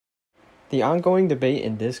The ongoing debate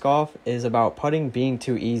in disc golf is about putting being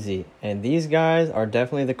too easy, and these guys are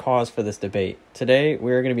definitely the cause for this debate. Today,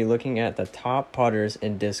 we're going to be looking at the top putters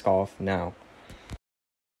in disc golf now.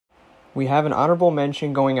 We have an honorable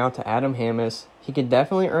mention going out to Adam Hammes. He could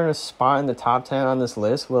definitely earn a spot in the top 10 on this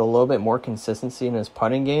list with a little bit more consistency in his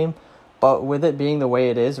putting game, but with it being the way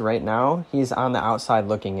it is right now, he's on the outside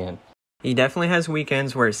looking in. He definitely has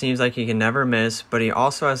weekends where it seems like he can never miss, but he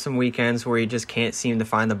also has some weekends where he just can't seem to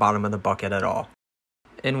find the bottom of the bucket at all.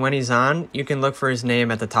 And when he's on, you can look for his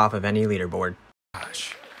name at the top of any leaderboard.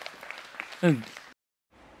 Gosh.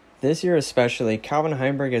 This year especially, Calvin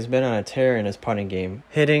Heimburg has been on a tear in his putting game,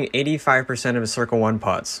 hitting 85% of his Circle 1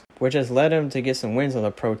 putts, which has led him to get some wins on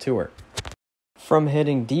the Pro Tour. From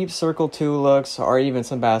hitting deep Circle 2 looks or even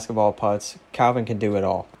some basketball putts, Calvin can do it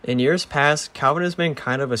all. In years past, Calvin has been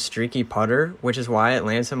kind of a streaky putter, which is why it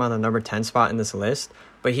lands him on the number 10 spot in this list,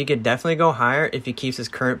 but he could definitely go higher if he keeps his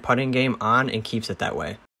current putting game on and keeps it that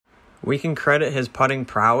way. We can credit his putting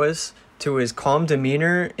prowess to his calm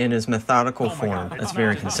demeanor and his methodical form. That's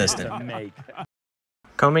very consistent.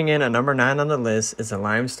 Coming in at number 9 on the list is the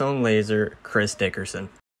limestone laser, Chris Dickerson.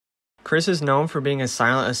 Chris is known for being a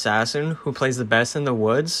silent assassin who plays the best in the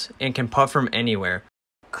woods and can putt from anywhere.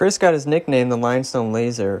 Chris got his nickname the Limestone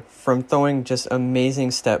Laser from throwing just amazing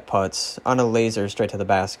step putts on a laser straight to the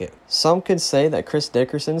basket. Some could say that Chris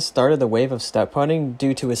Dickerson started the wave of step putting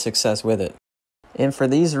due to his success with it. And for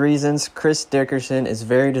these reasons, Chris Dickerson is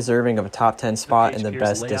very deserving of a top 10 spot in the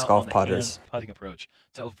best disc golf putters.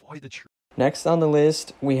 Next on the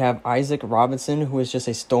list, we have Isaac Robinson, who is just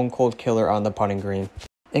a stone cold killer on the putting green.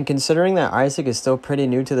 And considering that Isaac is still pretty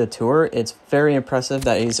new to the tour, it's very impressive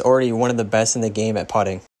that he's already one of the best in the game at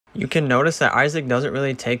putting. You can notice that Isaac doesn't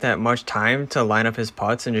really take that much time to line up his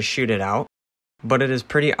putts and just shoot it out, but it is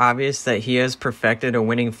pretty obvious that he has perfected a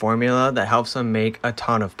winning formula that helps him make a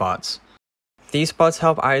ton of putts. These putts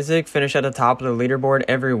help Isaac finish at the top of the leaderboard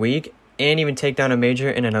every week and even take down a major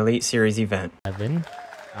in an Elite Series event.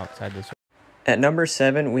 At number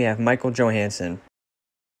 7, we have Michael Johansson.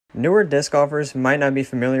 Newer disc golfers might not be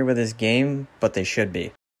familiar with his game, but they should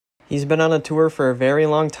be. He's been on a tour for a very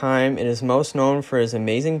long time and is most known for his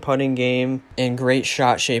amazing putting game and great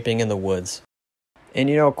shot shaping in the woods. And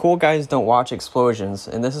you know, cool guys don't watch explosions,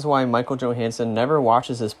 and this is why Michael Johansson never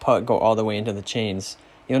watches his putt go all the way into the chains.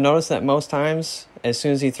 You'll notice that most times, as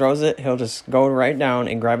soon as he throws it, he'll just go right down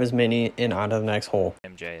and grab his mini and onto the next hole.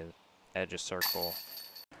 MJ, edge of circle.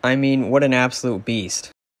 I mean, what an absolute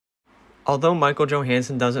beast. Although Michael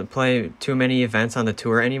Johansson doesn't play too many events on the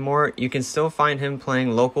tour anymore, you can still find him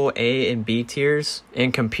playing local A and B tiers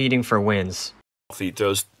and competing for wins. He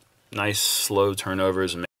throws nice slow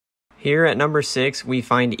turnovers. Here at number 6, we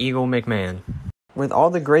find Eagle McMahon. With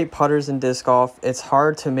all the great putters in disc golf, it's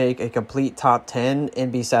hard to make a complete top 10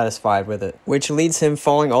 and be satisfied with it, which leads him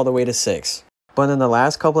falling all the way to 6. But in the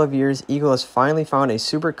last couple of years, Eagle has finally found a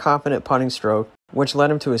super confident putting stroke, which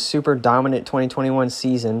led him to a super dominant 2021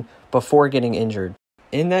 season before getting injured.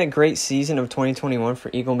 In that great season of 2021 for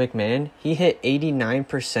Eagle McMahon, he hit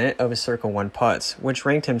 89% of his Circle 1 putts, which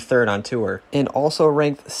ranked him 3rd on tour, and also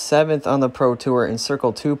ranked 7th on the Pro Tour in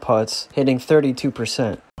Circle 2 putts, hitting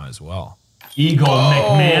 32%. As well. Eagle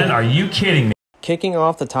McMahon, are you kidding me? Kicking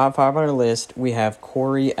off the top 5 on our list, we have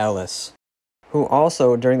Corey Ellis, who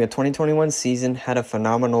also during the 2021 season had a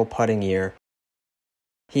phenomenal putting year.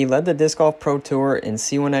 He led the Disc Golf Pro Tour in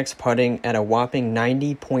C1X putting at a whopping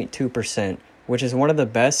 90.2%, which is one of the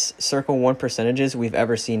best Circle 1 percentages we've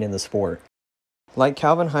ever seen in the sport. Like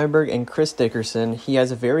Calvin Heimburg and Chris Dickerson, he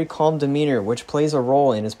has a very calm demeanor which plays a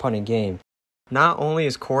role in his putting game. Not only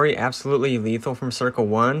is Corey absolutely lethal from Circle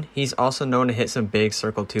 1, he's also known to hit some big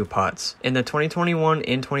Circle 2 putts. In the 2021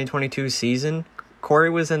 and 2022 season, Corey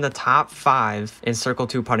was in the top 5 in Circle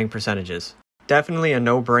 2 putting percentages. Definitely a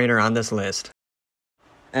no-brainer on this list.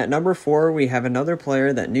 At number 4, we have another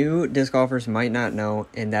player that new disc golfers might not know,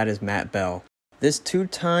 and that is Matt Bell. This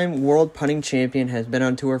 2-time world putting champion has been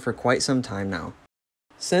on tour for quite some time now.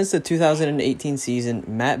 Since the 2018 season,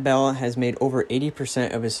 Matt Bell has made over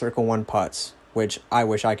 80% of his Circle 1 putts, which I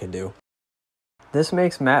wish I could do. This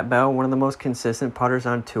makes Matt Bell one of the most consistent putters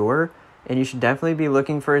on tour, and you should definitely be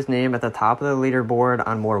looking for his name at the top of the leaderboard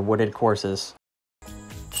on more wooded courses.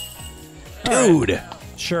 Dude!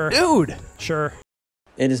 Sure. Dude! Sure.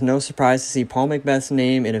 It is no surprise to see Paul McBeth's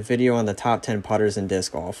name in a video on the top 10 putters in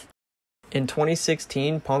disc golf. In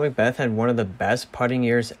 2016, Paul McBeth had one of the best putting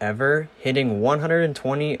years ever, hitting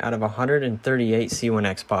 120 out of 138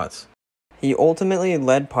 C1X putts. He ultimately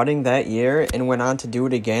led putting that year and went on to do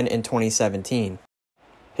it again in 2017.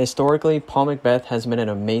 Historically, Paul McBeth has been an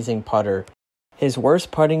amazing putter, His worst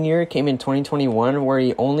putting year came in 2021, where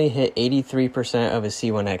he only hit 83% of his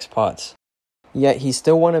C1X putts. Yet he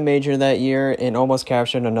still won a major that year and almost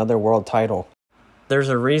captured another world title. There's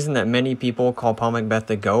a reason that many people call Paul McBeth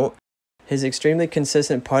the GOAT. His extremely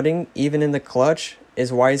consistent putting, even in the clutch,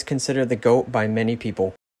 is why he's considered the GOAT by many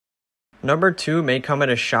people. Number 2 may come at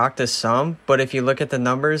a shock to some, but if you look at the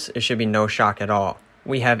numbers, it should be no shock at all.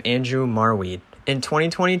 We have Andrew Marwede. In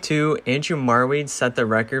 2022, Andrew Marwede set the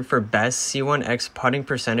record for best C1X putting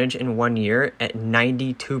percentage in 1 year at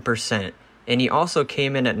 92%. And he also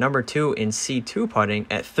came in at number 2 in C2 putting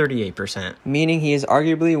at 38%, meaning he is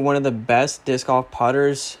arguably one of the best disc golf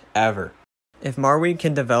putters ever. If Marwede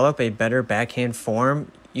can develop a better backhand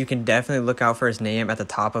form, you can definitely look out for his name at the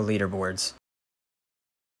top of leaderboards.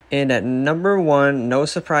 And at number 1, no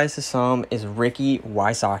surprise to some, is Ricky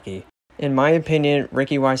Wysocki. In my opinion,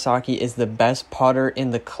 Ricky Wysocki is the best putter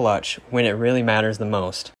in the clutch when it really matters the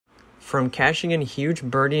most. From cashing in huge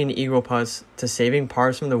birdie and eagle putts to saving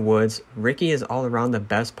pars from the woods, Ricky is all around the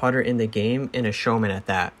best putter in the game and a showman at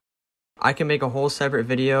that. I can make a whole separate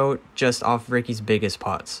video just off Ricky's biggest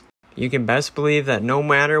putts. You can best believe that no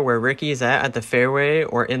matter where Ricky is at the fairway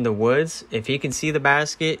or in the woods, if he can see the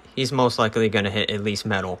basket, he's most likely going to hit at least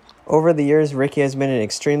metal. Over the years, Ricky has been an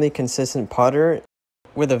extremely consistent putter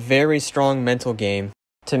with a very strong mental game.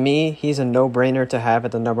 To me, he's a no-brainer to have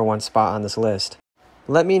at the number 1 spot on this list.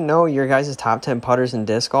 Let me know your guys' top 10 putters in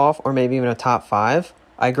disc golf, or maybe even a top 5.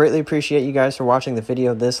 I greatly appreciate you guys for watching the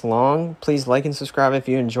video this long. Please like and subscribe if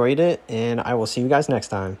you enjoyed it, and I will see you guys next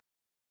time.